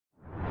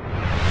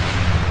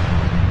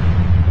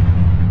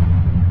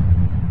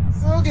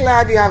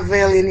glad you're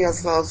availing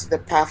yourselves to the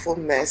powerful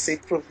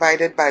message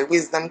provided by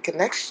Wisdom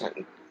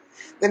Connection,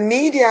 the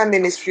media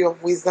ministry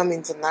of Wisdom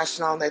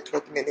International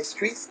Network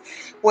Ministries,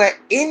 where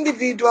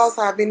individuals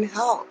have been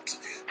helped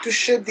to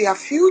shape their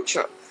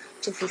future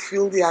to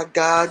fulfill their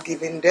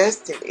God-given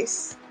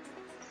destinies.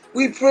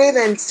 We pray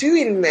the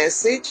ensuing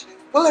message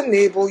will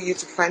enable you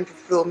to find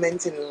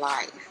fulfillment in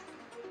life.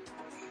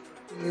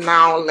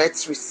 Now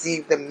let's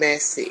receive the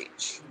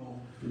message.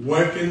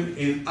 Working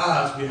in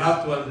us, we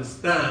have to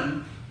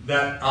understand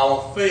that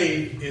our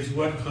faith is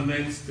what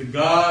connects to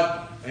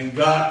God, and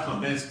God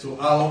connects to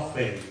our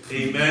faith.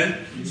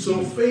 Amen?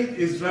 So faith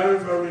is very,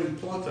 very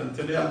important.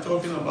 Today I'm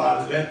talking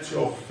about let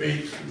your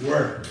faith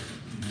work.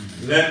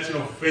 Let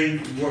your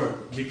faith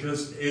work.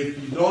 Because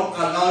if you don't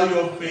allow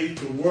your faith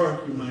to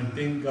work, you might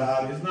think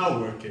God is not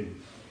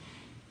working.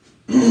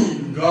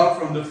 God,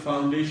 from the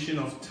foundation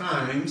of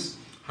times,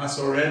 has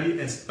already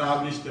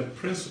established the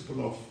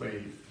principle of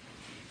faith.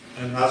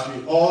 And as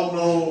we all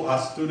know,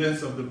 as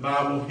students of the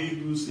Bible,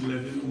 Hebrews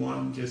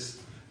 11:1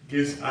 just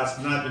gives us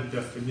not the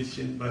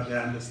definition, but the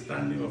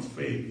understanding of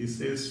faith. It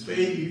says,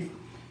 faith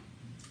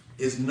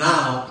is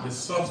now the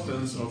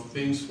substance of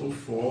things hoped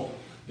for,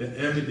 the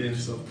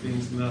evidence of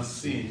things not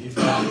seen. If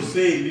I would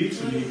say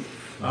literally,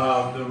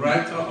 the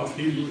writer of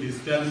Hebrews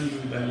is telling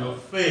you that your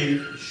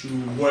faith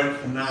should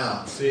work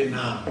now. Say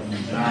now.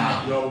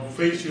 Now. Your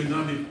faith should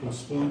not be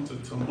postponed to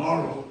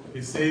tomorrow.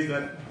 It says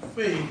that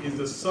faith is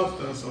the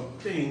substance of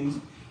things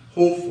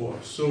hoped for.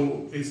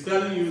 So it's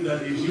telling you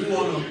that if you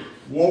want to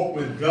walk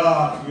with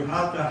God, you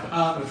have to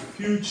have a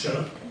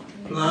future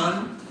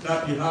plan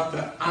that you have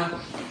to act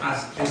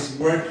as it's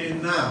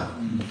working now.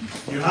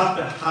 You have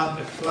to have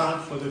a plan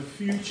for the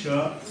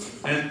future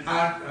and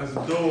act as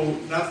though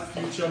that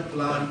future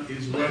plan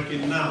is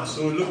working now.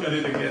 So look at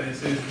it again. It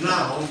says,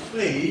 now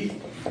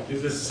faith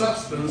is the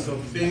substance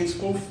of things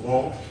hoped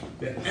for,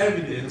 the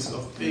evidence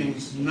of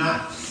things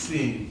not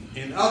seen.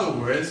 In other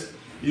words,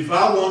 if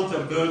I want to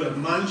build a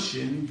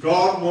mansion,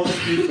 God wants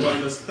me to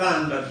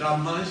understand that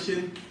that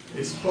mansion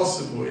is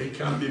possible. It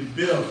can be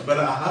built. But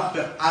I have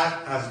to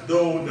act as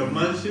though the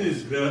mansion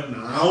is built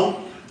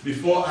now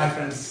before I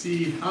can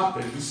see it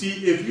happen. You see,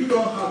 if you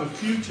don't have a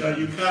future,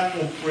 you can't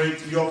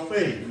operate your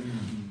faith.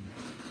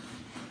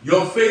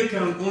 Your faith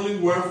can only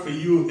work for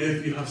you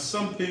if you have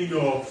something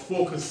you're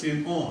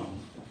focusing on.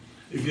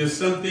 If there's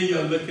something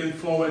you're looking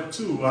forward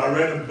to. I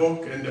read a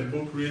book, and the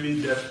book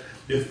really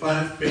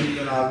defines faith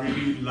that I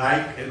really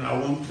like, and I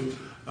want to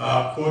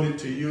quote it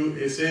to you.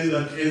 It says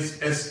that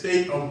it's a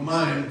state of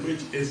mind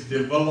which is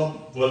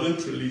developed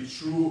voluntarily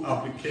through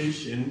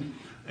application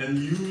and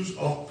use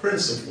of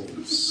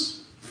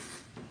principles.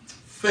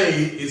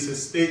 Faith is a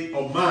state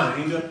of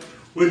mind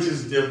which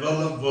is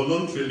developed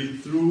voluntarily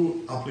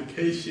through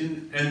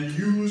application and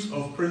use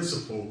of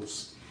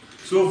principles.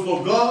 So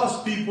for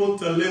God's people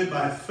to live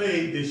by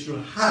faith, they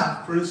should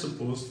have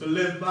principles to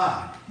live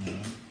by.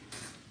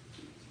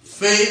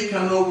 Faith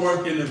cannot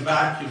work in a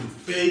vacuum.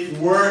 Faith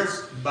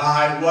works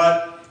by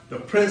what? The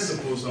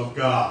principles of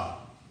God.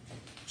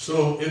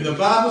 So if the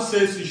Bible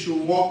says you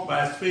should walk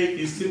by faith,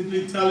 it's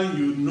simply telling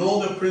you,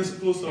 know the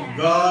principles of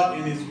God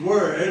in His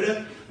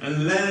Word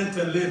and learn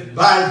to live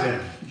by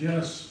them.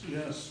 Yes,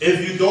 yes.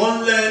 If you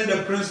don't learn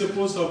the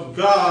principles of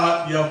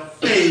God, your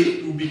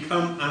faith will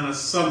become an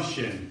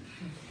assumption.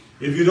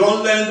 If you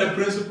don't learn the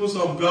principles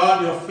of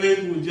God, your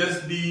faith will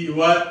just be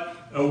what?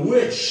 A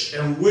wish.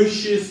 And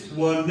wishes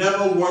will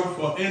never work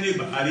for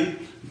anybody,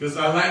 because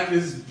I like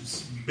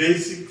this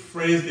basic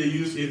phrase they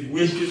use: if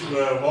wishes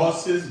were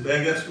horses,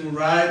 beggars would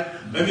ride.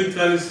 Let me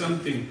tell you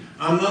something.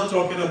 I'm not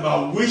talking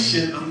about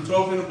wishing. I'm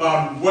talking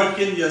about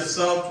working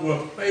yourself to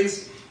a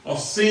place of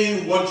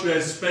seeing what you're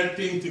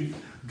expecting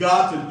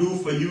God to do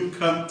for you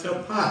come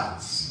to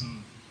pass.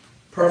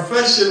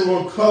 Perfection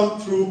will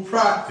come through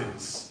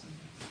practice.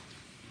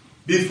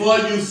 Before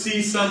you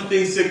see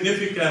something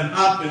significant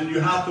happen, you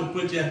have to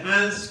put your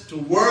hands to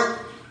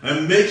work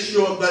and make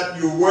sure that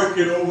you work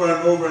it over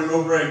and over and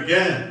over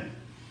again.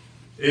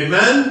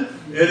 Amen?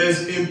 It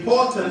is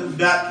important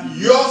that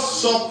your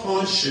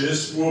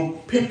subconscious will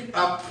pick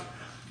up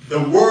the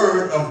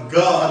Word of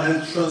God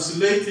and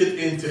translate it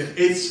into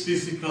its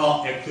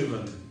physical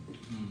equivalent.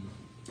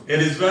 It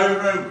is very,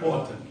 very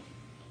important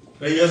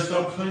that your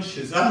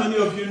subconscious. How many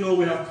of you know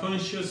we have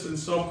conscious and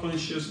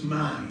subconscious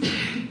mind?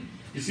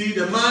 You see,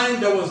 the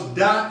mind that was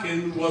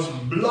darkened was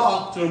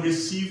blocked to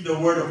receive the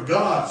Word of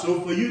God. So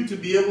for you to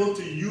be able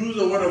to use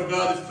the Word of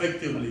God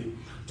effectively,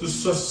 to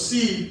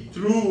succeed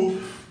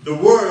through the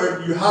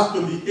Word, you have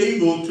to be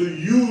able to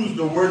use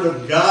the Word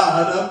of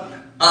God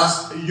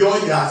as your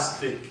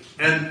yardstick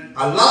and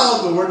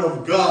allow the Word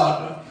of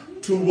God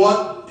to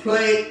what?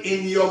 Play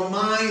in your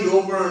mind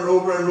over and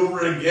over and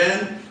over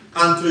again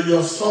until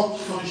your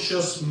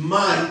subconscious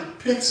mind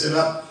picks it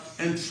up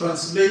and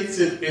translates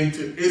it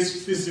into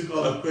its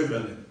physical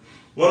equivalent.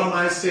 What am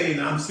I saying?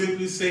 I'm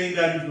simply saying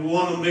that if you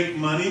want to make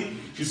money,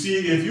 you see,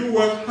 if you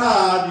work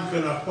hard, you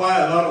can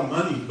acquire a lot of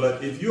money.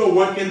 But if you're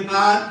working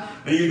hard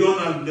and you don't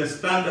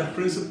understand the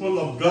principle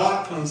of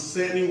God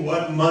concerning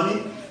what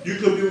money, you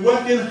could be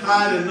working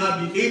hard and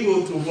not be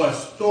able to what?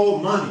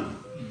 Store money.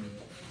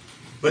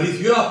 But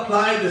if you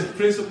apply the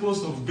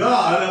principles of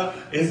God,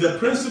 it's the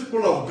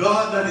principle of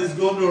God that is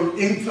going to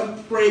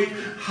interpret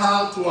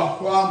how to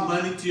acquire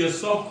money to your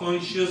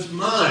subconscious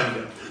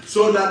mind.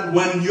 So that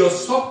when your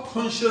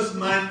subconscious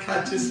mind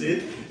catches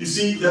it, you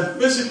see, the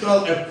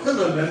physical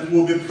equivalent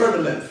will be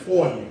prevalent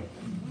for you.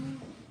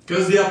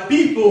 Because there are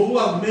people who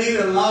have made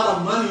a lot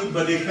of money,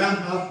 but they can't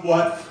have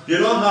what? They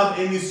don't have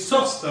any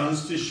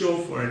substance to show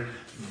for it.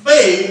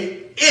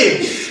 Faith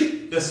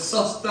is the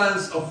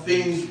substance of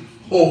things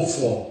hoped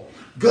for.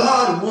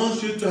 God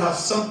wants you to have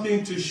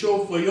something to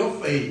show for your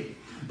faith.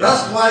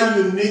 That's why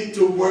you need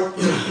to work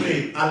your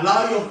faith.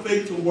 Allow your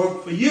faith to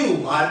work for you.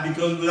 Why?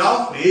 Because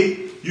without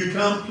faith, you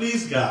can't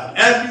please God.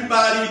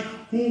 Everybody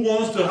who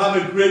wants to have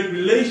a great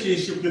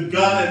relationship with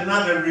God and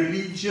not a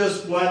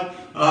religious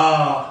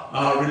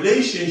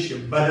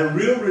relationship, but a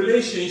real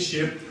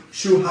relationship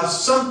should have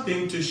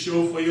something to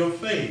show for your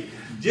faith.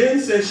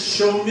 James says,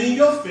 show me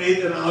your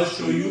faith and I'll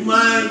show you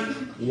my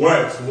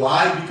works.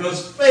 Why?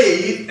 Because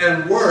faith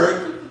and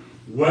work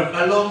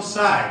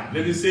alongside.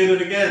 Let me say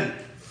that again.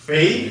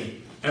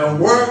 Faith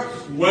and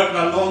work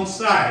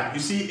alongside.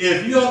 You see,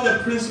 if you have the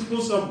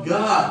principles of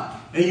God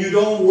and you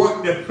don't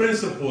work the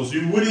principles,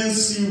 you wouldn't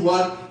see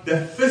what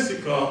the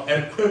physical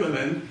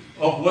equivalent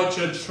of what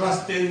you're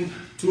trusting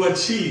to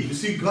achieve. You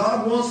see,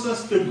 God wants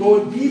us to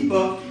go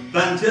deeper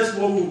than just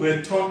what we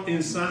were taught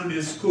in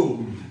Sunday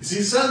school. You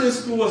see, Sunday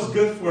school was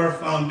good for a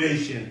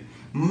foundation.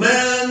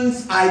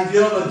 Man's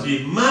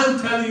ideology, man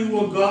telling you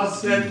what God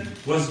said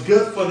was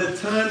good for the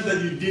time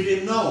that you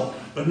didn't know.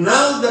 But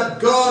now that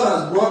God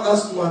has brought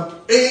us to an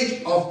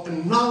age of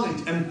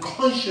knowledge and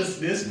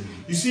consciousness,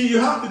 you see, you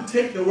have to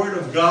take the word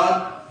of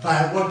God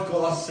by what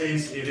God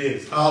says it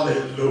is.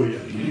 Hallelujah.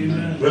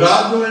 Amen.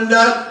 Without doing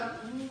that,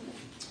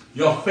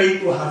 your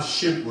faith will have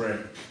shipwreck.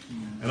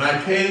 And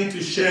I came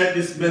to share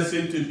this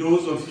message to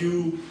those of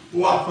you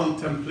who are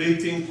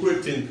contemplating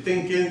quitting,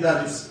 thinking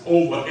that it's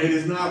over. It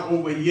is not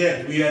over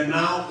yet. We are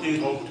now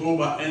in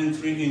October,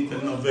 entering into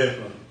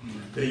November.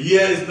 The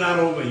year is not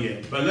over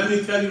yet. But let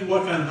me tell you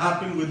what can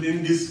happen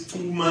within these 2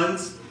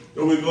 months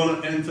that we're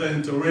going to enter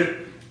into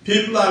it.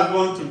 People are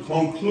going to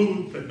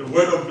conclude that the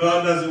Word of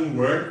God doesn't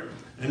work,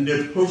 and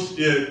they push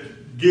their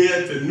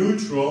gear to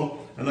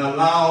neutral and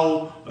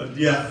allow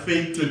their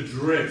faith to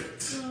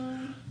drift.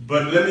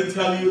 But let me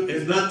tell you,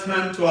 it's not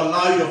time to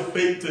allow your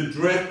faith to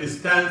drift.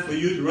 It's time for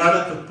you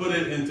rather to put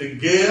it into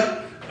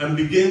gear and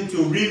begin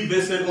to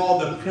revisit all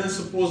the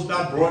principles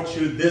that brought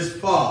you this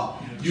far.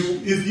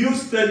 If you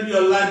study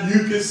your life,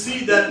 you can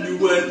see that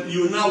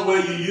you're not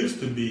where you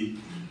used to be.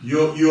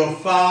 You're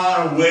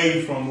far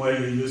away from where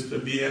you used to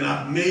be. And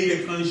I've made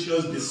a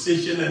conscious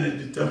decision and a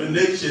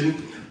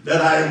determination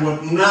that I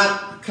would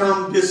not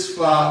come this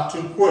far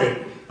to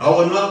quit. I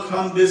will not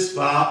come this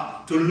far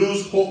to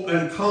lose hope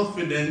and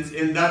confidence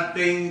in that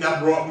thing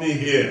that brought me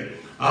here.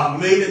 I've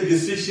made a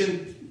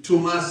decision to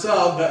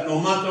myself that no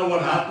matter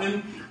what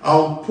happened,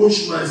 I'll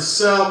push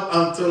myself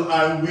until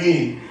I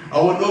win. I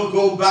will not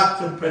go back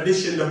to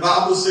perdition. The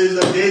Bible says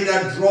that they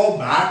that draw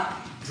back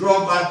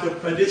to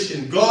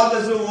perdition. God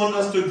doesn't want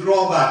us to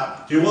draw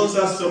back. He wants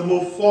us to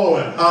move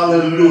forward.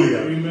 Hallelujah.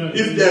 Amen.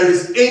 If there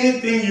is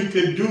anything you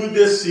can do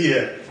this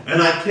year,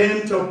 and I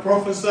came to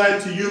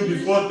prophesy to you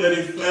before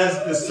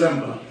 31st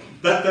December,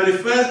 that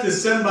 31st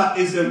December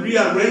is a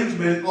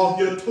rearrangement of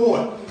your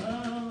thought.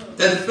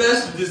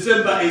 31st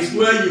December is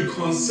where you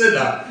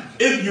consider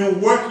if you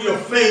work your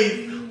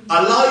faith,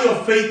 allow your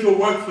faith to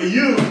work for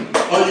you,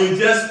 or you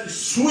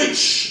just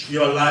switch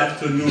your life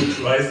to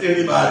neutral. Is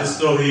anybody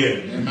still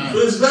here? Amen. So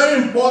it's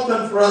very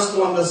important for us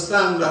to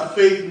understand that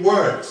faith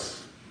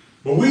works.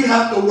 But we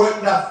have to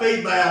work that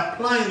faith by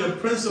applying the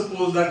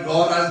principles that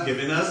God has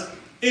given us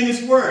in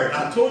His Word.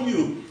 I told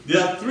you,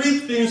 there are 3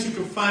 things you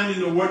can find in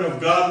the Word of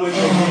God when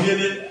you're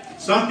reading it.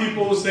 Some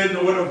people will say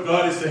the Word of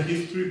God is a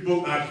history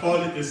book. I call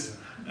it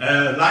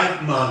a life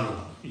manual.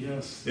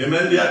 Yes.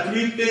 Amen. There are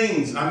 3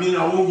 things. I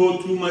won't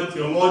go too much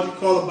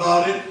theological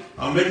about it.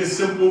 I'll make it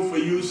simple for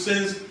you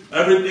since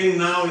everything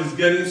now is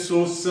getting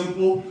so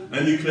simple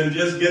and you can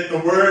just get the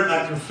Word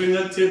at your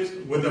fingertips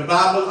with the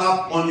Bible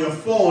up on your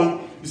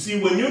phone. You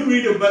see, when you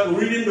reading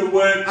the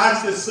Word,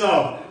 ask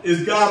yourself,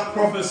 is God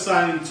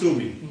prophesying to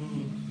me?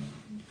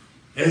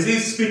 Is He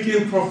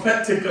speaking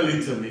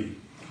prophetically to me?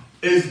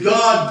 Is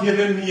God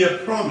giving me a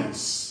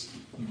promise?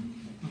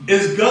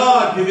 Is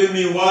God giving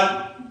me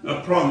what?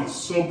 A promise.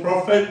 So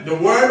the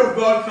Word of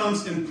God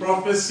comes in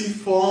prophecy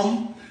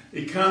form,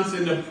 it comes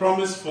in the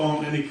promise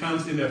form, and it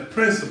comes in the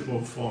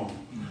principle form.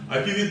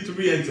 I'll give you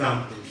 3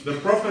 examples. The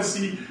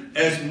prophecy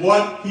is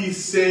what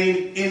He's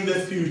saying in the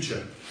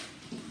future.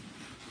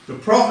 The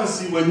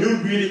prophecy, when you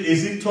read it,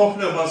 is He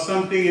talking about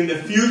something in the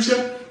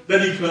future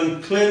that you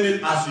can claim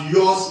it as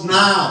yours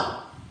now?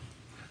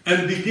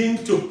 And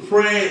begin to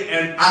pray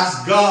and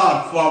ask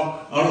God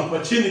for an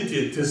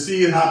opportunity to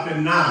see it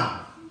happen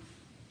now.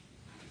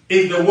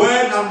 If the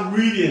word I'm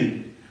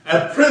reading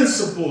a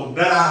principle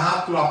that I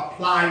have to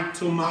apply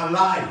to my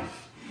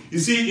life. You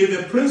see, if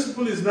the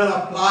principle is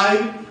not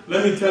applied,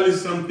 let me tell you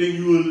something,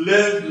 you will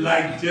live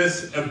like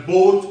just a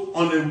boat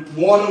on the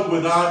water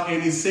without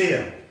any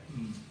sail.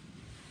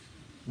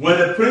 When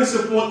the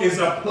principle is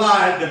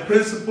applied, the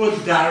principle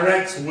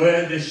directs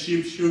where the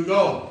ship should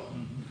go.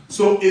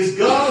 So is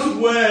God's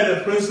word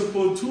a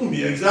principle to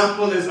me?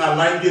 Example is, I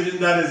like giving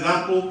that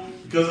example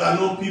because I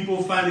know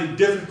people find it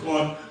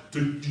difficult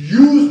to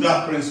use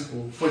that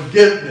principle.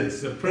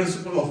 Forgiveness, the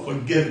principle of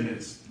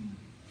forgiveness.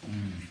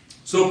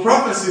 So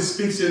prophecy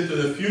speaks into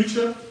the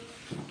future.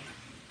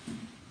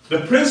 The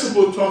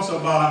principle talks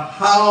about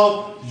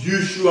how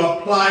you should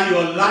apply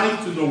your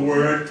life to the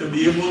word to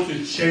be able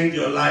to change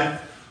your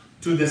life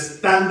to the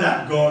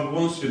standard God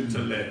wants you to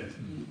live.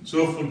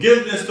 So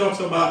forgiveness talks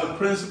about the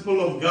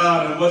principle of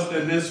God. And what's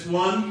the next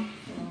one?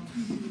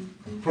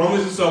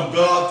 Promises of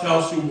God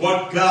tells you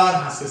what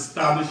God has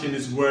established in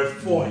his word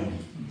for you.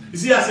 You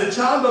see, as a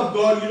child of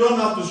God, you don't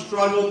have to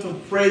struggle to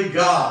pray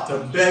God, to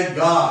beg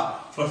God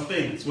for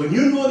things. When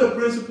you know the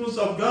principles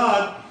of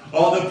God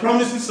or the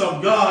promises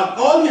of God,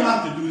 all you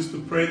have to do is to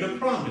pray the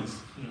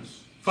promise.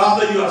 Yes.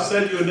 Father, you have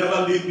said you'll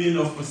never leave me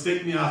nor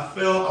forsake me. I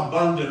feel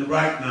abandoned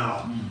right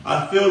now.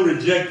 I feel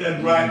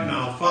rejected right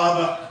now.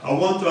 Father, I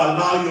want to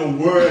allow your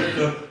word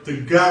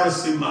to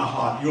garrison my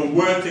heart. Your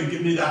word to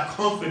give me that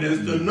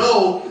confidence to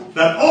know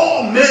that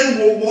all men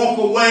will walk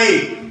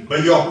away,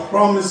 but your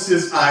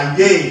promises are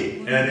yea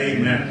and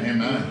amen.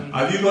 Amen.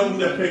 Have you gotten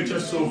the picture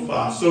so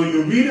far? So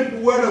you read the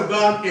word of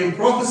God in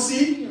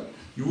prophecy,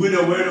 you read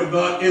the word of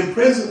God in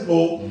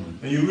principle,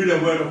 and you read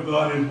the word of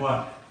God in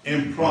what?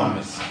 In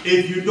promise.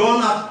 If you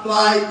don't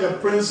apply the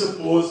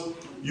principles,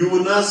 you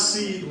will not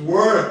see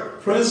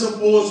work.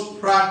 Principles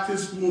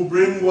practice will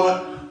bring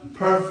what?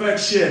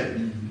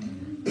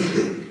 Perfection.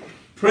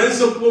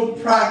 Principle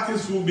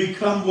practice will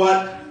become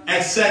what?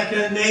 A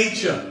second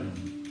nature.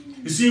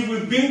 You see,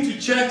 we've been to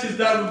churches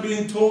that we've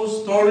been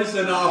told stories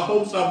and our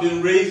hopes have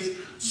been raised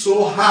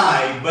so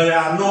high, but there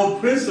are no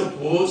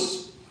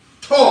principles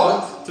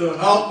taught to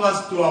help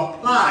us to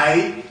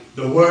apply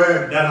the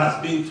word that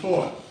has been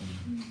taught.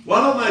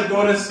 One of my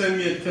daughters sent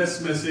me a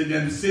text message,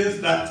 and since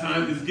that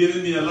time it's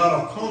given me a lot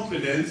of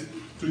confidence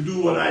to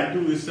do what I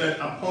do. He said,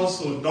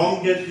 Apostle,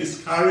 don't get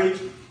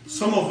discouraged.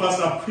 Some of us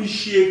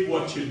appreciate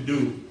what you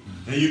do.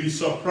 And you'll be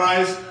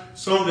surprised,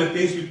 some of the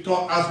things you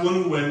taught us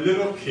when we were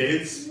little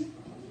kids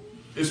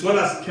is what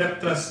has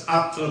kept us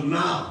up till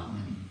now.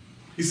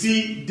 You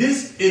see,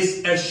 this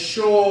is a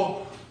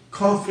sure,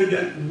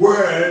 confident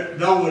word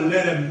that will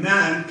let a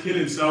man kill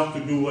himself to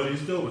do what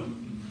he's doing.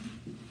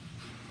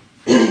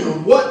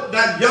 What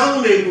that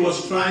young lady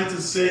was trying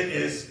to say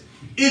is,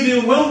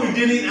 even when we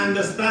didn't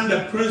understand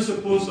the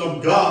principles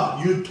of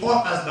God, you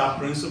taught us that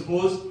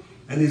principles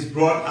and it's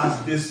brought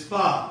us this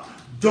far.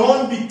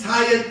 Don't be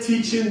tired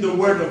teaching the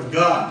word of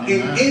God.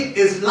 Amen. In it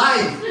is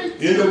life.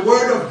 In the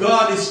word of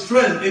God is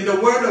strength. In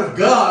the word of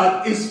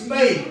God is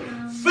faith.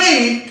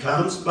 Faith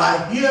comes by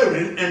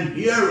hearing, and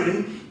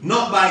hearing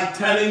not by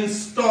telling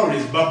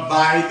stories, but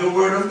by the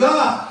word of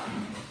God.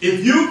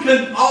 If you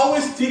can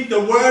always teach the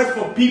word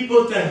for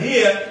people to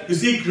hear, you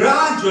see,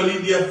 gradually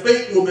their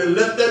faith will be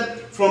lifted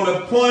from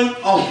a point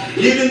of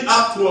giving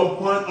up to a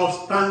point of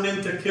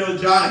standing to kill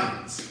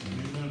giants.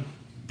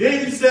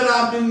 David said,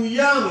 I've been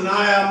young and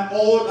I am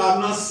old.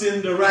 I've not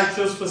seen the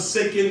righteous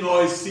forsaken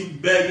nor his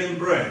seed begging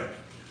bread.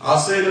 I'll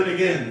say that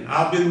again.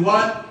 I've been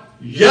what?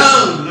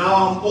 Young. Now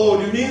I'm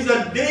old. It means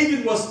that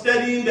David was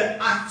studying the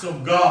acts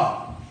of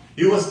God.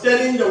 He was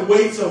studying the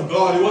ways of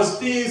God. He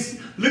was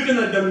looking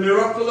at the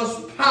miraculous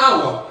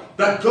power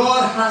that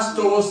God has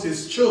towards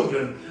his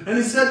children. And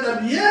he said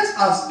that, yes,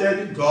 I've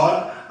studied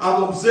God.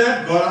 I've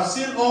observed God. I've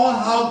seen all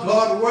how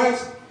God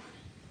works.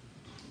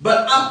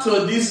 But up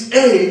to this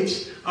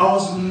age, I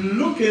was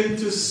looking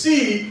to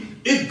see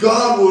if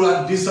God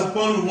would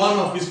disappoint one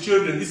of his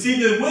children. You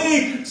see, the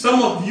way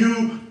some of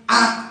you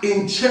act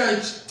in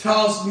church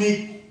tells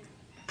me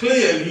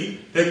clearly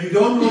that you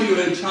don't know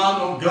you're a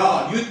child of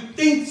God. You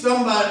think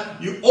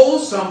you owe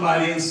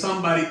somebody and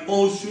somebody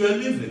owes you a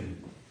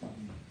living.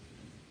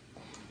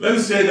 Let me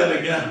say that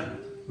again.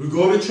 We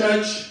go to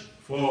church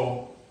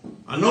for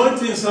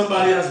anointing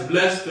somebody has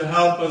blessed to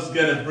help us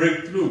get a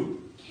breakthrough.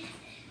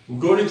 We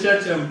go to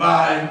church and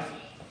buy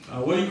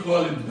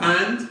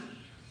band,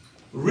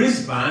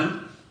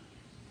 wristband,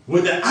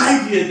 with the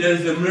idea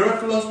there's a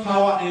miraculous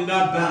power in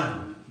that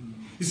band.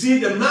 You see,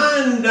 the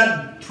man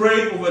that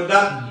prayed over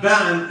that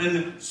band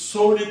and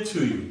sold it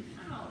to you,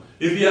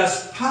 if he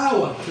has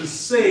power to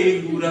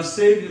save, he would have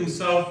saved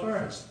himself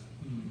first.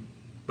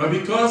 But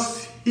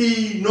because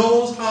he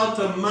knows how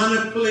to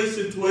manipulate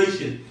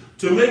situations,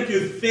 to make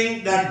you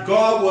think that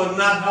God will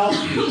not help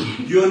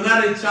you. You're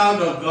not a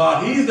child of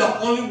God. He's the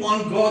only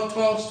one God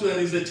talks to, and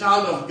he's a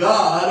child of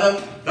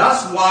God.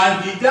 That's why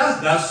he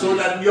does that, so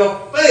that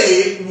your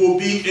faith will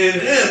be in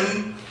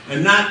him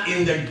and not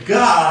in the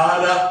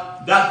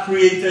God that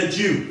created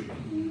you.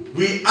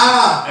 We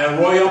are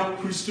a royal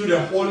priesthood,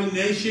 a holy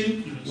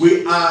nation.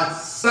 We are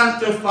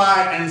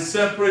sanctified and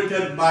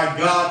separated by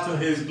God to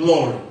his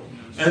glory.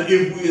 And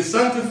if we are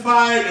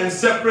sanctified and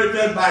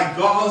separated by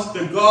God's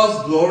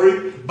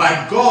glory,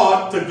 by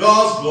God to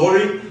God's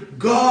glory,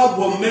 God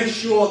will make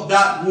sure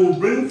that we'll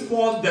bring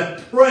forth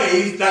the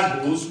praise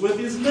that goes with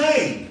his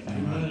name.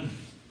 Amen.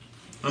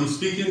 I'm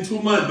speaking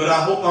too much, but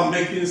I hope I'm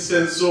making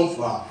sense so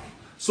far.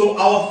 So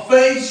our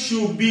faith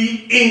should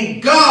be in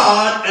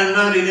God and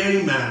not in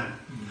any man.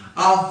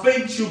 Our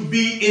faith should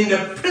be in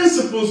the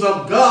principles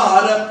of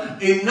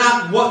God and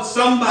not what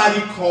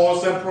somebody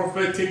calls a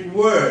prophetic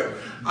word.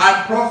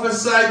 I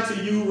prophesy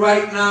to you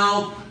right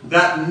now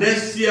that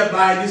next year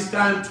by this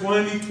time,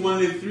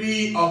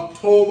 2023,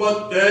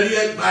 October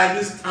 30th, by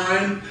this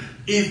time,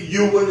 if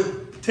you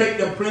would take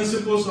the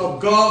principles of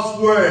God's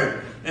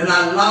word and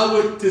allow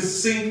it to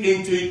sink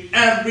into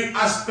every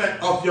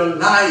aspect of your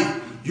life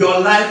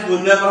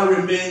will never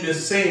remain the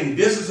same.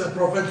 This is a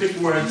prophetic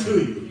word to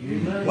you.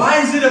 Amen.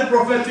 Why is it a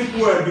prophetic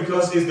word?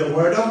 Because it's the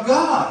word of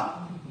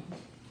God.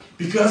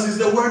 Because it's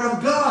the word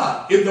of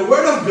God. If the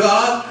word of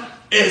God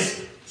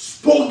is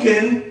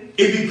spoken,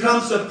 it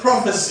becomes a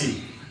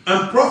prophecy.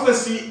 And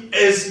prophecy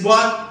is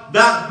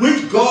that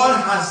which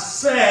God has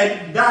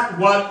said, that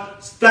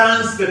what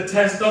stands the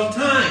test of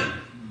time.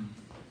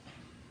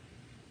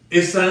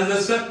 It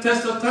stands the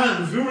test of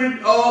time. If you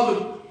read all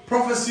the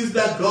prophecies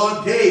that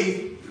God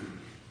gave,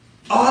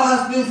 all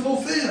has been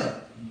fulfilled.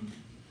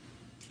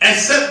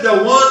 Except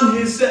the one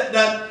he said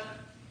that,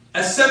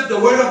 except the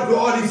word of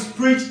God is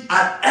preached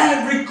at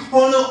every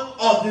corner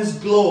of this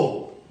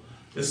globe,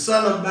 the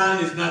Son of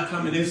Man is not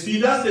coming. And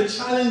see, that's the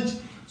challenge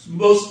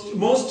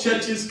most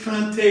churches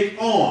can't take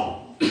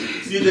on.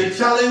 See, the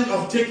challenge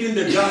of taking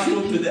the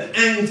gospel to the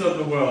ends of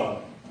the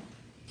world.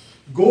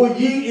 Go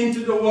ye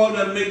into the world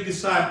and make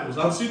disciples.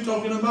 I'm still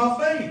talking about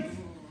faith.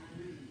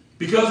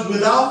 Because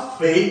without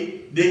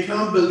faith, they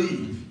can't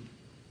believe.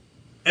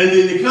 And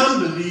if they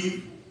can't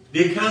believe,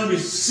 they can't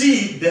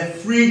receive the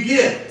free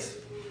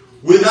gift.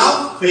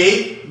 Without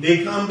faith,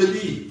 they can't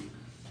believe.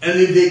 And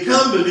if they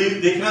can't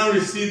believe, they can't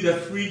receive the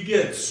free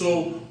gift.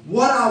 So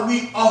what are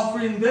we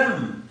offering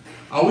them?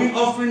 Are we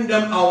offering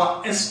them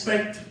our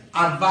expert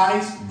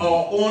advice,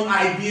 our own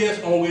ideas,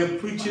 or we're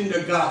preaching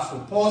the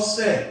gospel? Paul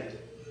said,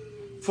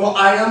 "For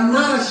I am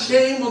not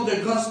ashamed of the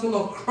gospel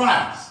of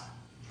Christ,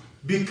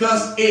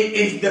 because it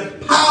is the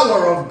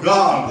power of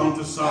God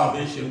unto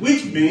salvation."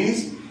 Which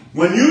means,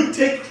 when you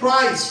take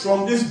Christ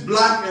from this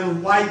black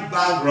and white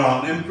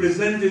background and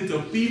present it to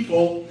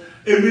people,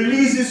 it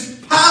releases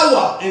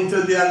power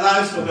into their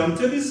lives for them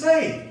to be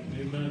saved.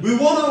 Amen. We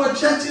want our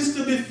churches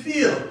to be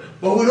filled,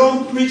 but we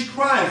don't preach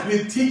Christ.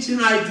 We're teaching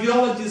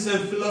ideologies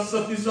and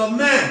philosophies of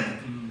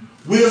men.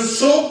 We are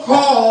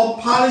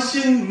so-called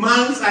polishing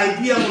man's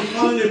idea. We're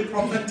calling it a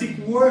prophetic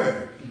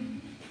word.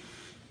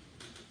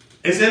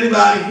 Is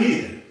anybody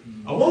here?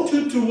 I want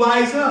you to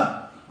wise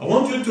up. I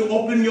want you to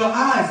open your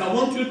eyes. I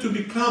want you to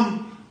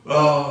become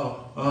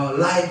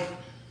like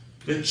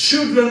the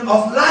children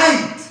of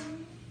light.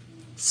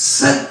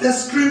 Set the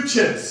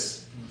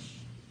scriptures.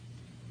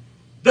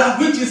 That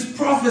which is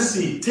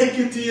prophecy, take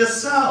it to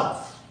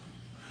yourself.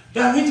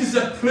 That which is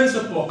a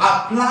principle,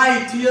 apply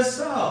it to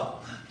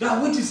yourself.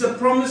 That which is a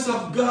promise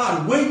of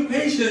God, wait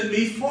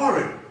patiently for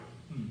it.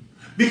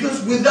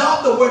 Because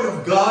without the word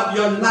of God,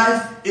 your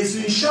life is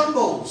in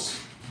shambles.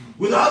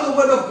 Without the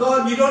word of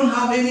God, you don't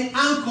have any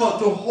anchor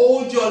to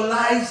hold your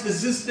life's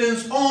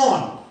existence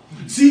on.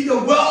 See, the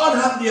world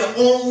have their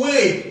own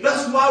way.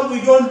 That's why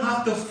we don't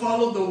have to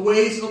follow the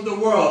ways of the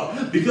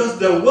world. Because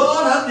the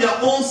world have their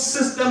own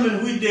system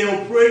in which they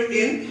operate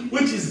in,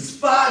 which is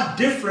far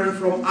different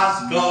from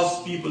us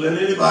God's people. And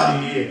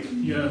anybody here?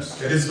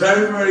 Yes. It is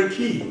very, very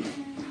key.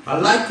 I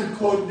like to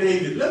quote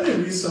David. Let me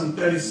read Psalm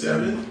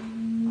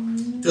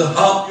 37 to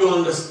help you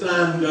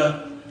understand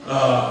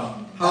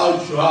how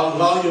to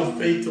allow your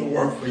faith to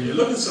work for you.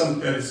 Look at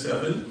Psalm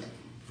 37,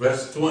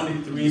 verse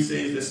 23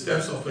 says, "The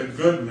steps of a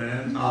good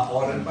man are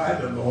ordered by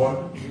the Lord,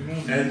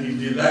 and he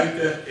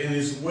delighteth in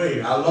his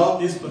way." I love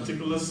this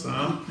particular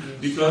psalm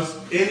because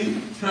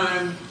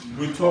anytime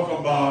we talk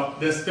about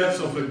the steps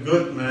of a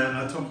good man,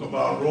 I talk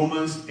about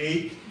Romans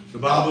 8. The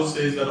Bible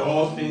says that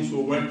all things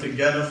will work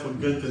together for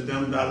good to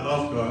them that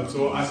love God.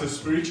 So as a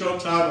spiritual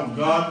child of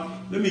God,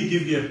 let me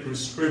give you a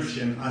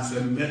prescription as a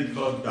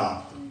medical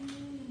doctor.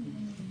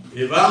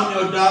 If I'm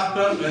your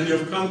doctor and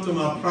you've come to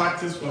my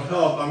practice for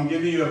help, I'm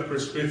giving you a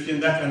prescription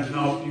that can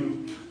help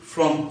you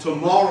from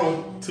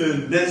tomorrow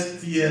to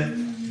next year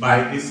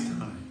by this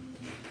time.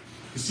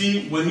 You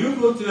see, when you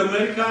go to the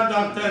medical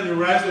doctor and he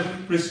writes a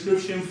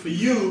prescription for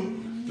you,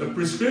 the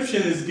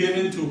prescription is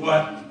given to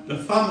what? The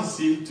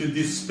pharmacy to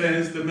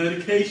dispense the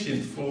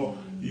medication for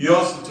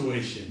your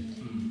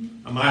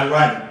situation. Am I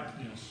right?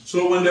 Yes.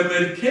 So when the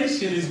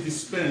medication is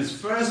dispensed,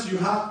 first you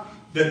have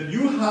the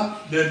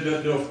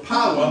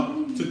power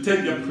to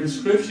take the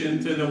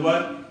prescription to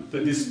the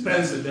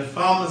dispenser, the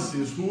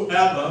pharmacist,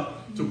 whoever,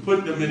 to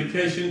put the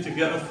medication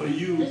together for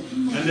you.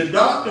 And the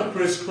doctor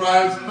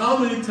prescribes how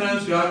many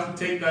times you have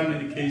to take that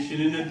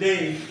medication in a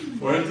day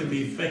for it to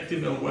be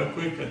effective and work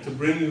quicker to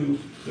bring you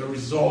the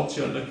results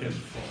you're looking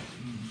for.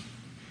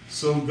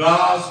 So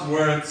God's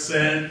word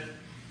said,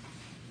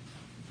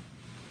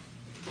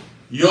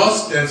 Your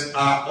steps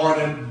are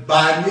ordered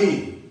by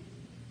me.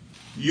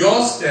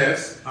 Your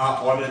steps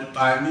are ordered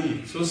by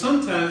me. So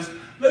sometimes,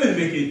 let me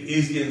make it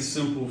easy and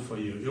simple for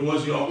you. It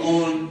was your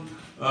own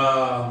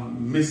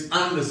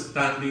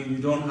misunderstanding. You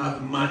don't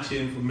have much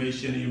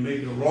information. You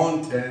make the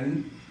wrong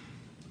turn.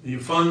 You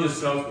found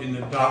yourself in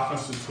a darker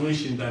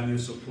situation than you're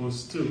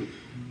supposed to.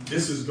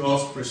 This is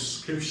God's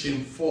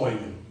prescription for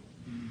you.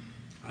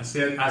 I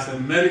said, as a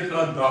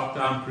medical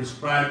doctor, I'm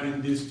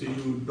prescribing this to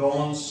you.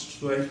 Don't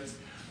sweat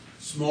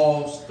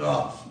small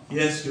stuff.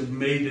 Yes, you've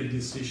made a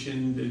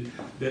decision.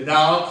 The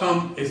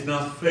outcome is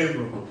not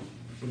favorable.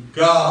 But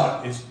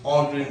God is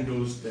ordering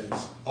those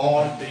things.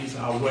 All things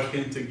are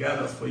working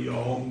together for your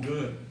own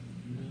good.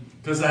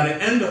 Because at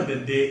the end of the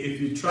day,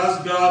 if you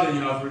trust God and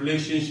you have a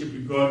relationship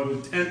with God,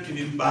 will tend to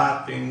do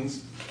bad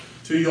things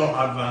to your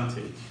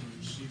advantage.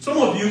 Some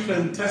of you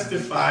can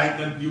testify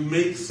that you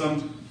make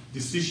some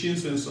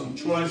decisions and some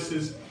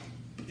choices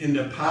in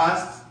the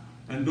past,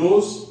 and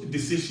those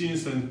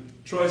decisions and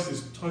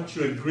choices taught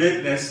you a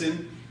great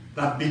lesson,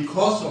 that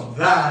because of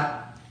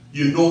that,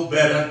 you know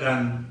better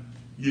than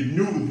you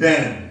knew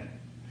then.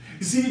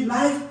 You see,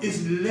 life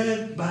is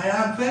led by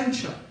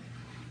adventure.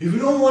 If you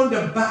don't want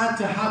the bad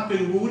to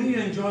happen, we wouldn't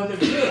enjoy the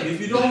good.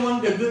 If you don't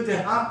want the good to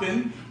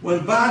happen,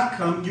 when bad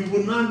comes, you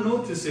will not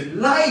notice it.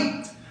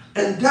 Light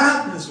and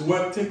darkness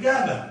work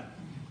together.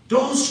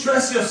 Don't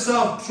stress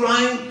yourself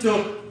trying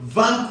to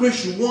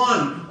vanquish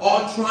one,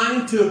 or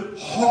trying to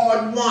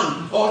hoard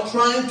one, or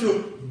trying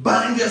to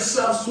bind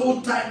yourself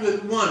so tight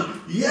with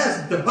one.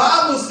 Yes, the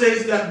Bible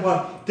says that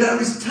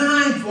there is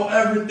time for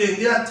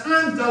everything. There are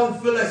times that will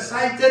feel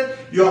excited.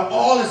 You're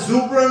all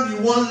exuberant.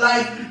 You want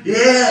life,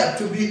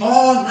 to be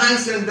all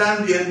nice and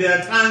dandy. And there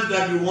are times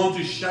that you want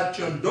to shut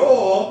your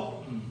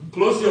door,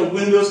 close your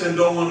windows, and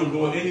don't want to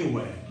go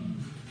anywhere.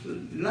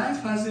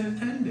 Life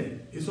hasn't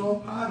ended. It's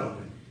all part of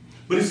it.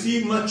 But you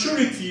see,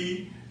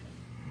 maturity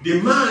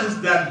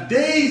demands that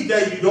days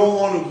that you don't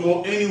want to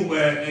go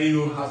anywhere and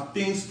you have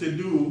things to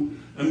do,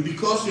 and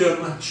because you're a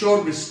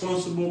mature,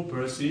 responsible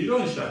person, you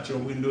don't shut your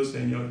windows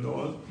and your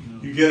doors.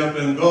 No. You get up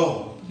and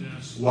go.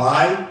 Yes.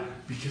 Why?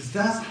 Because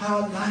that's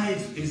how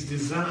life is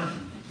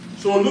designed.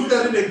 So look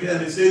at it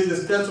again. It says the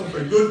steps of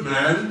a good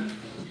man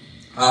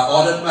are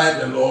ordered by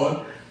the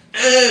Lord,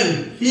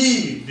 and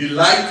he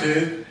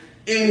delighted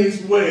in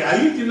his way. Are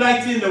you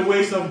delighting in the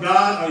ways of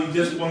God, or you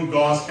just want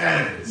God's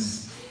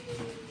hands?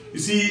 You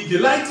see,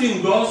 delighting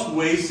in God's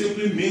ways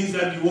simply means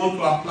that you want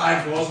to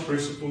apply God's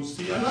principles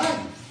to your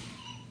life.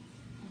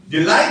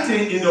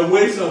 Delighting in the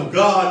ways of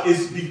God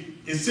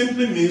it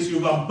simply means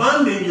you've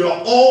abandoned your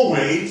own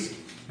ways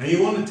and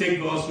you want to take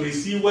God's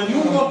ways. See, when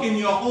you walk in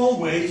your own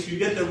ways, you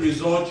get the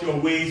result your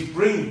ways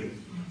bring you.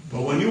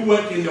 But when you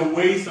work in the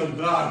ways of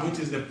God, which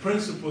is the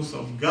principles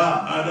of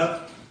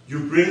God, you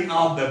bring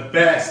out the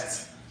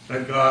best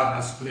that God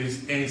has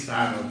placed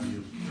inside of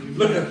you.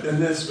 Look at the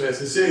next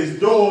verse. It says,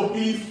 though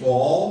he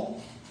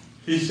fall,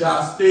 he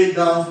shall stay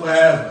down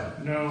forever.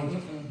 No.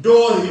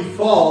 Though he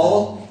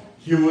fall,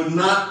 he will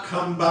not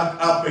come back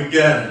up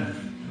again.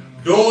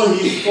 Though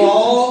he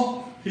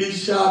fall, he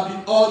shall be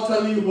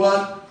utterly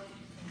what?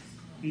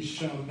 He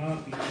shall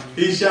not be.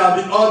 He shall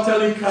be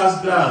utterly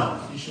cast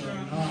down. He shall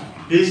not.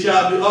 He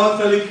shall be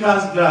utterly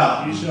cast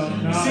down. He shall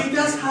not. See,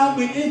 that's how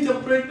we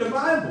interpret the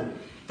Bible.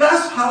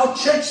 That's how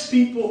church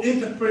people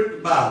interpret the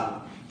Bible.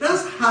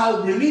 That's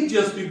how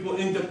religious people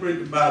interpret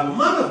the Bible.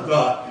 Man of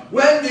God,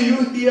 when do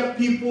you hear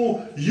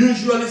people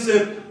usually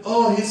say,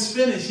 oh, he's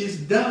finished, he's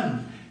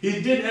done.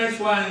 He did X,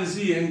 Y, and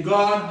Z, and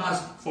God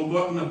has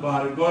forgotten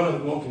about it. God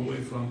has walked away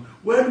from it.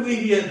 Where do we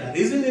hear that?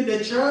 Isn't it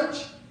the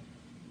church?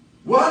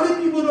 Why do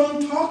people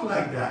don't talk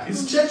like that?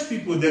 It's church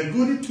people, the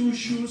goody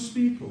two-shoes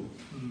people.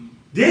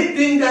 They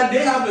think that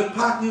they have a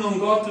pattern on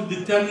God to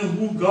determine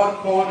who God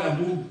called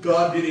and who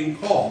God didn't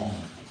call.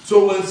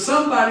 So when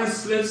somebody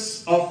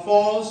slips or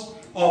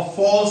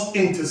falls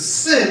into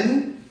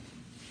sin,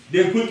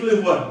 they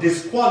quickly what?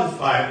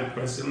 Disqualify the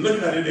person.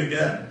 Look at it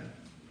again.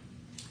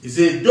 He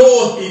said,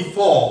 though he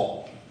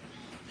fall,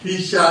 he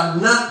shall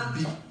not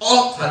be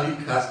utterly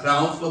cast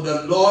down, for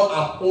the Lord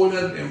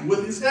upholdeth him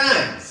with his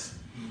hands.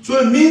 So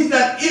it means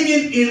that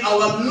even in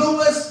our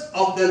lowest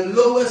of the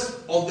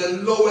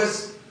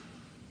lowest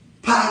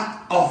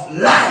part of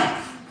life,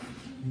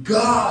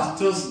 God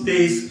still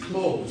stays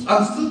close.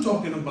 I'm still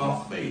talking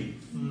about faith.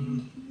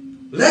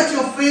 Let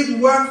your faith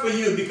work for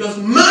you, because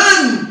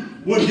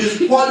man will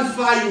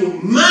disqualify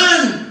you.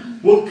 Man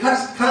will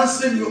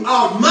cancel you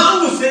out.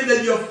 Man will say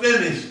that you're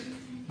finished.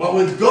 But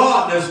with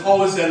God, there's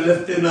always a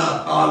lifting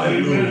up.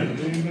 Hallelujah.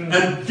 Amen.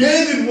 And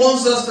David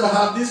wants us to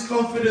have this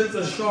confidence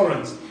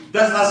assurance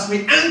that as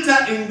we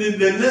enter in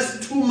the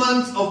next 2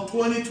 months of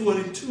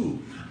 2022,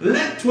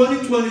 let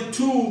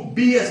 2022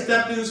 be a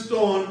stepping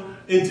stone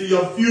into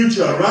your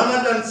future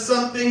rather than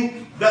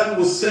something that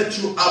will set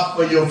you up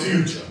for your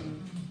future.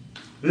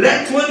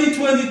 Let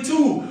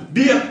 2022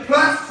 be a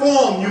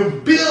platform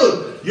you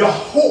build your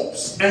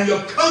hopes and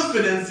your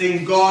confidence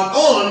in God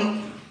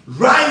on,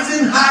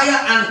 rising higher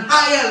and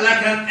higher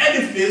like an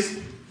edifice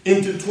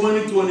into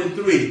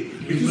 2023.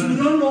 Because we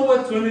don't know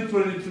what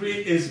 2023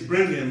 is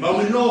bringing, but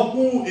we know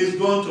who is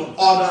going to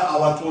order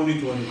our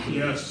 2023.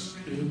 Yes.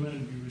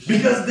 Amen.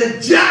 Because the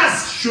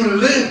just should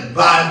live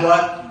by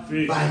what?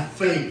 Faith. By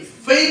faith.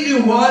 Faith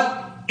in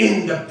what?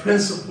 In the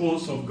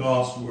principles of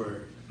God's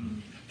word.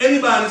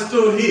 Anybody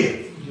still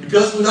here?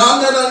 Because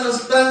without that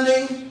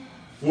understanding,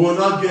 we will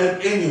not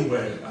get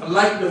anywhere. I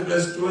like the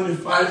verse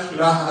 25. Should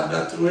I add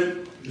that to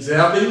it? He said,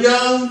 I've been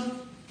young,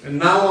 and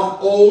now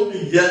I'm old,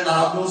 yet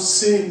I have not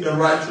seen the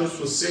righteous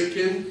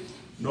forsaken,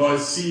 nor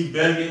is seed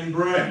begging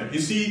bread. You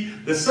see,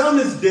 the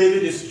psalmist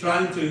David is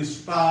trying to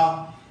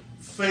inspire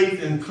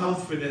faith and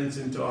confidence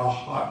into our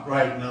heart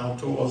right now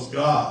towards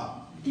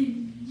God.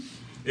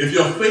 If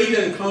your faith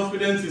and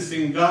confidence is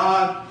in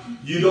God,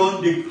 you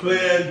don't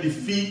declare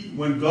defeat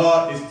when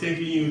God is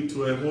taking you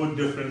to a whole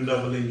different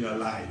level in your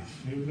life.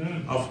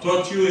 Amen. I've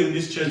taught you in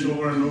this church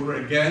over and over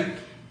again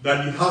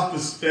that you have to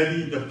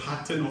study the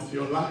pattern of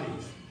your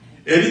life.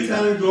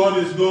 Anytime God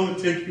is going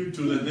to take you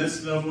to the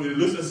next level, it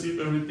looks as if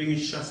everything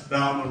is shut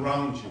down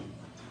around you.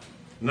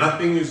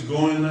 Nothing is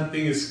going,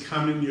 nothing is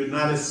coming, you're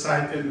not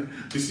excited.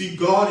 You see,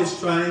 God is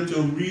trying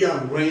to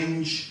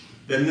rearrange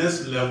the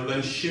next level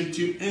and shift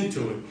you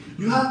into it.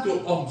 You have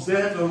to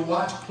observe and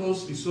watch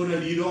closely so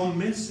that you don't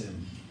miss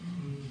him.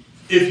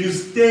 If you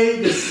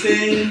stay the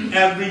same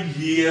every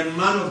year,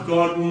 man of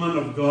God, woman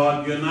of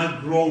God, you're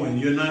not growing,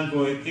 you're not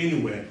going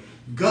anywhere.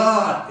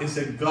 God is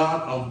a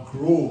God of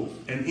growth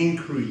and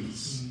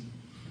increase.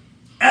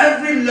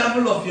 Every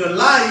level of your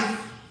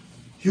life,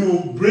 he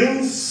will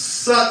bring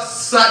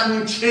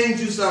certain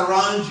changes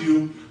around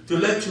you to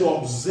let you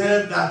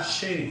observe that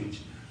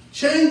change.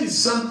 Change is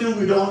something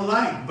we don't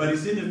like, but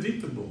it's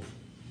inevitable.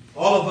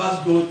 All of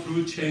us go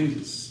through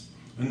changes.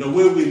 And the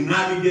way we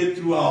navigate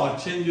through our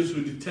changes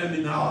will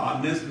determine how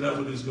our next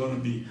level is going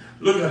to be.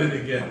 Look at it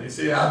again. He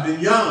said, I've been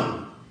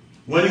young.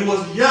 When he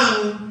was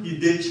young, he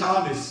did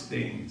childish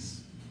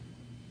things.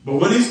 But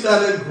when he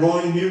started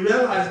growing, he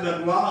realized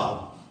that,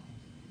 wow,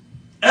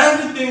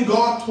 everything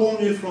God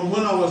told me from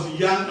when I was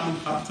young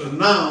up to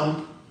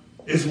now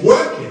is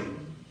working.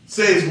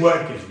 Say it's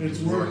working. It's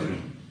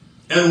working.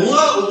 And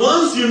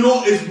once you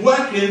know it's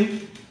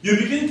working, you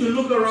begin to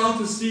look around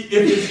to see if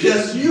it's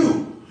just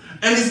you.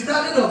 And he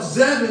started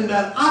observing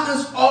that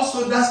others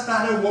also that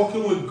started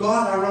walking with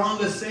God around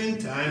the same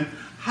time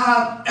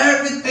have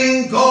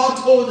everything God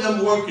told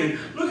them working.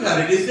 Look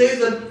at it. It says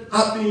that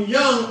I've been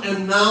young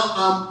and now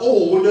I'm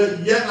old,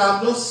 yet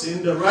I've not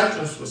seen the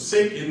righteous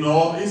forsaken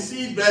nor his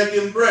seed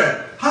begging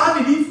bread. How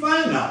did he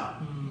find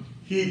out?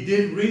 He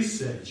did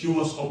research. He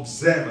was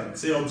observant.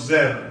 Say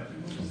observant.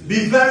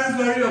 Be very,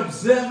 very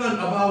observant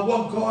about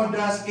what God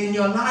does in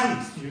your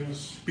life.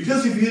 Yes.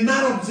 Because if you're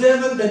not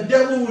observant, the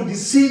devil will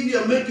deceive you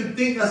and make you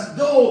think as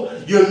though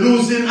you're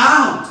losing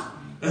out.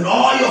 And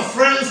all your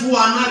friends who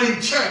are not in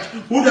church,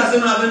 who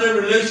doesn't have any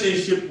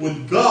relationship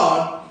with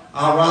God,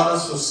 are rather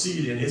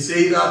succeeding. He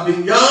says, I've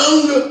been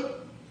young,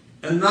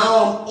 and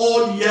now I'm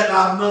old, yet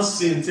I have not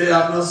seen. Say,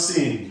 I have not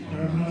seen. I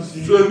have not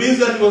seen. So it means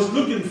that he was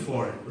looking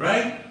for it,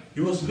 right? He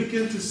was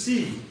looking to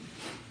see.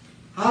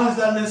 How is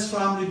that next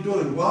family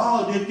doing?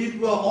 Wow, they did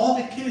well. All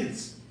the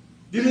kids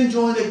didn't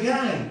join the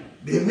gang.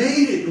 They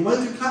made it. They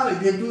went to college.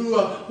 They're doing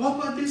well. What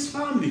about this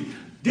family?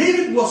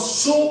 David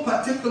was so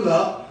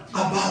particular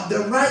about the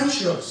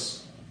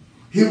righteous.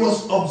 He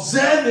was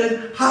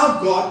observing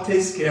how God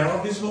takes care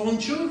of his own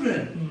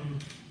children.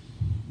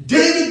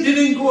 David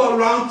didn't go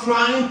around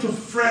trying to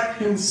fret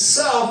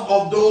himself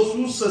of those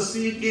who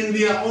succeed in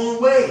their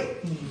own way,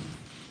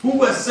 who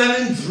were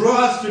selling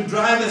drugs to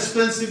drive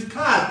expensive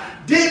cars.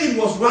 David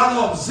was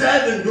rather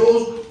observing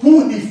those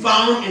who he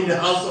found in the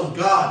house of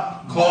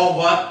God, called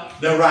what?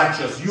 The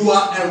righteous. You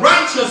are a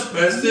righteous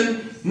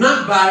person,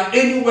 not by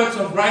any works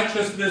of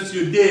righteousness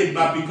you did,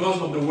 but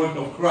because of the work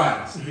of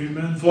Christ.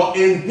 Amen. For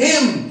in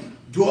him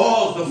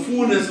dwells the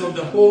fullness of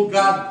the whole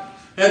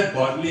Godhead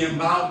bodily. And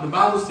the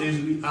Bible says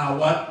we are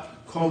what?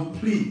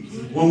 Complete.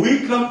 When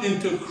we come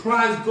into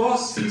Christ, God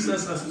sees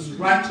us as his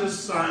righteous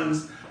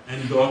sons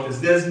and daughters.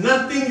 There's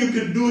nothing you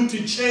could do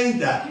to change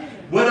that.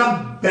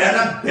 Whether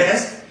better,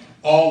 best,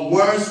 or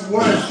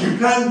worse. You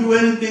can't do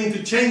anything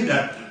to change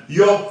that.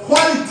 Your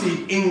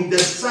quality in the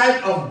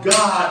sight of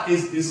God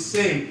is the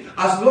same.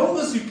 As long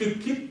as you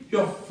can keep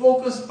your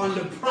focus on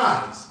the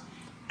prize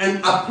and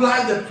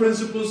apply the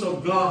principles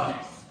of God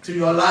to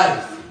your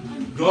life,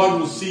 God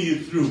will see you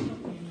through.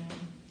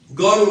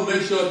 God will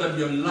make sure that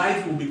your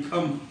life will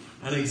become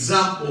an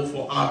example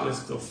for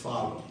others to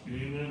follow.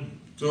 Amen.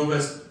 So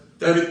verse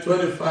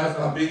 25,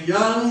 I've been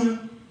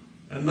young,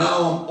 and now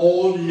I'm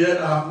old, yet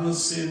I have not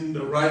seen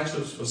the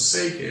righteous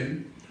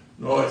forsaken,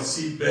 nor is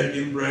seed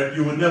begging bread.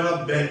 You will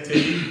never beg to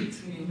eat.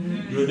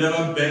 You will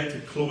never beg to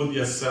clothe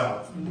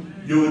yourself.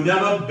 You will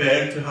never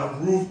beg to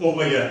have roof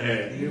over your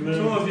head. Amen.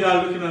 Some of you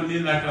are looking at me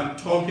like I'm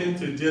talking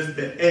to just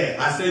the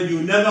air. I said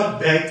you never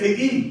beg to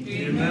eat.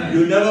 Amen.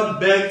 You never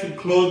beg to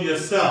clothe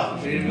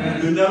yourself.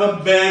 Amen. You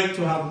never beg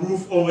to have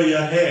roof over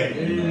your head.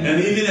 Amen.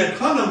 And even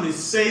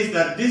economists say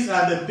that these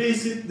are the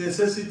basic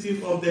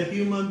necessities of the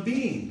human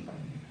being.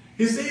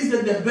 He says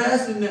that the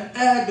birds in the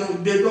air,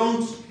 they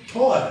don't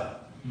toil.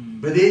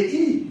 but they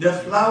eat. The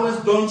flowers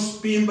don't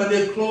spin, but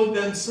they clothe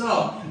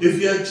themselves.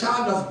 If you're a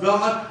child of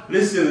God,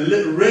 listen,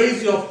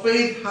 raise your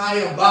faith high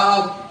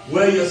above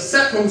where your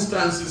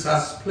circumstances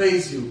has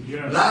placed you.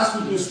 Yes. Last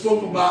week we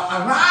spoke about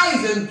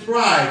arise and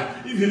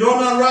thrive. If you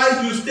don't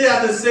arise, you stay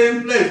at the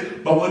same place.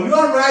 But when you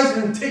arise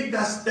and take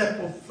that step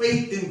of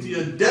faith into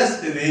your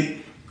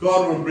destiny,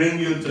 God will bring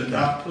you to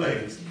that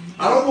place.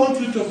 I don't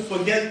want you to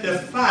forget the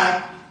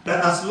fact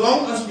that as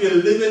long as we are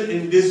living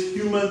in this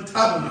human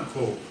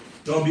tabernacle,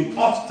 there will be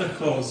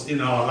obstacles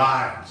in our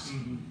lives.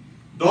 Mm-hmm.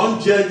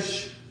 Don't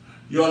judge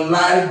your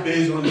life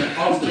based on the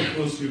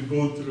obstacles you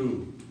go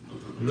through.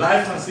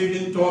 Life has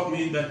even taught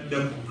me that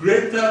the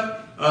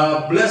greater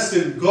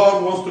blessing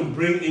God wants to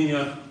bring in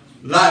your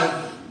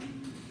life,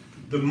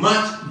 the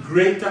much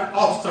greater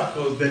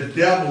obstacles the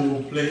devil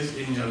will place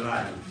in your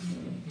life.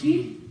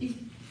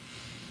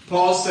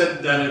 Paul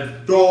said that a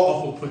door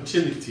of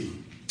opportunity,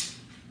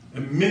 a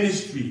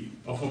ministry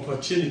of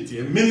opportunity,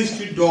 a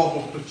ministry door of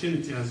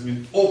opportunity has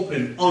been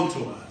opened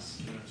unto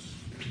us. Yes.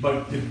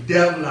 But the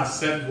devil has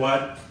set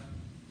what?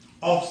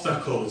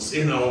 Obstacles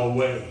in our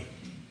way.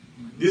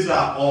 These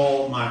are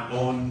all my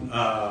own,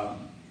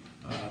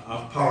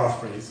 I've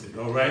paraphrased it,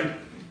 all right?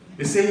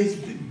 It says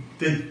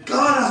that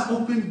God has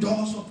opened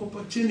doors of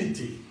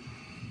opportunity.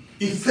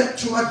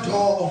 Effectual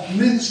door of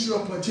ministry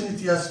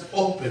opportunity has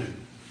opened.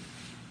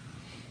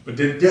 But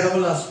the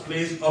devil has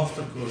placed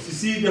obstacles. You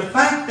see, the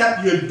fact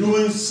that you're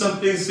doing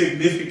something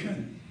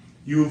significant,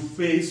 you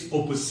face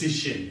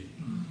opposition.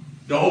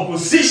 The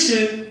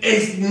opposition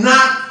is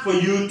not for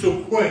you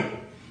to quit.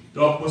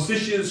 The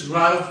opposition is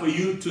rather for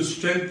you to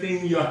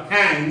strengthen your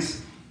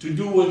hands to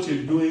do what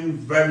you're doing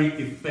very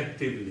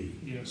effectively.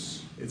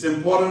 Yes. It's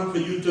important for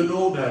you to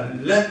know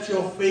that. Let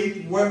your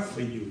faith work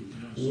for you.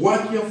 Yes.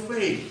 Work your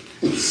faith.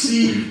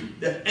 See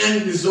the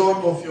end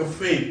result of your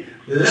faith.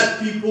 Let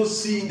people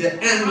see the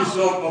end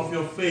result of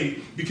your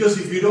faith. Because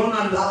if you don't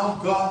allow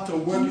God to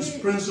work His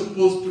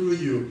principles through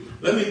you,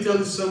 let me tell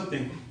you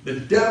something. The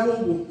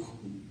devil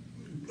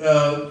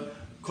will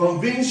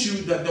convince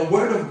you that the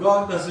Word of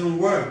God doesn't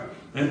work.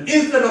 And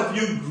instead of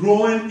you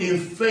growing in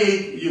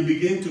faith, you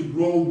begin to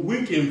grow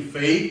weak in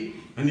faith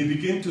and you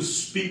begin to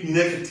speak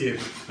negative.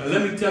 And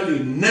let me tell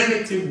you,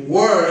 negative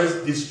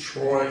words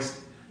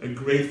destroys a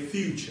great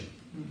future.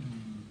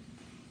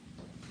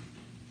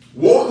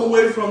 Walk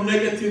away from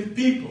negative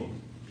people.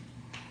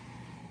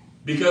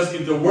 Because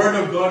if the Word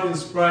of God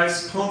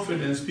inspires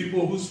confidence,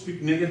 people who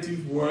speak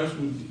negative words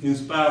will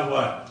inspire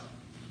what?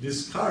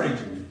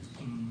 Discouragement.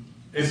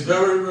 It's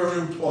very, very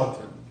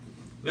important.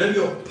 Let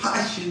your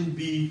passion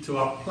be to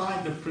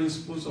apply the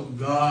principles of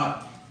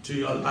God to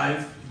your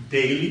life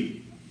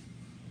daily.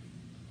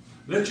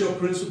 Let your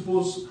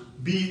principles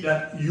be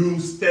that you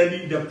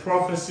study the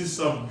prophecies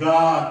of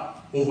God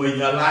over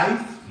your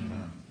life.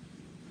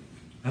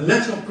 And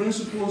let your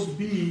principles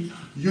be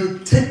you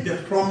take the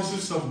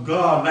promises of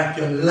God like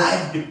your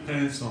life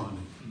depends on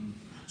it.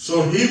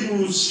 So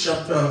Hebrews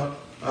chapter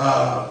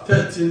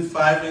 13,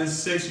 5 and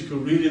 6, you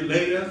can read it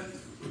later.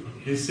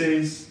 It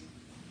says,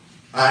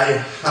 I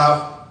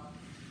have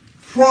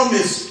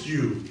promised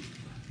you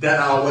that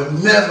I will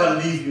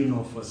never leave you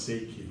nor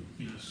forsake you.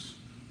 Yes.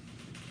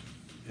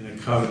 In a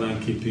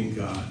covenant-keeping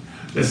God.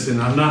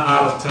 Listen, I'm not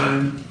out of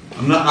time.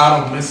 I'm not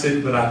out of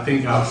message, but I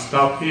think I'll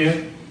stop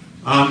here.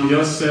 I'm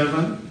your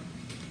servant.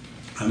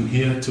 I'm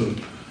here to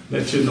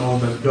let you know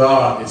that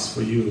God is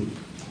for you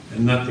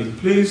and nothing.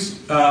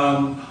 Please,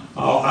 I'll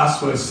ask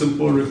for a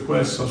simple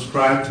request.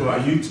 Subscribe to our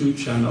YouTube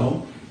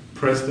channel.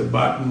 Press the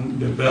button,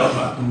 the bell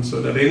button,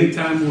 so that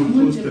anytime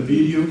we post a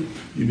video,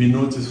 you'll be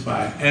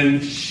notified.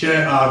 And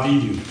share our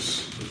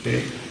videos,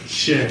 okay?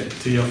 Share it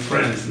to your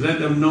friends. Let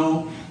them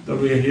know that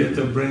we are here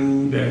to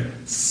bring the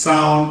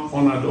sound,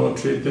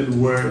 unadulterated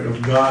word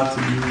of God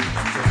to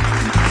you.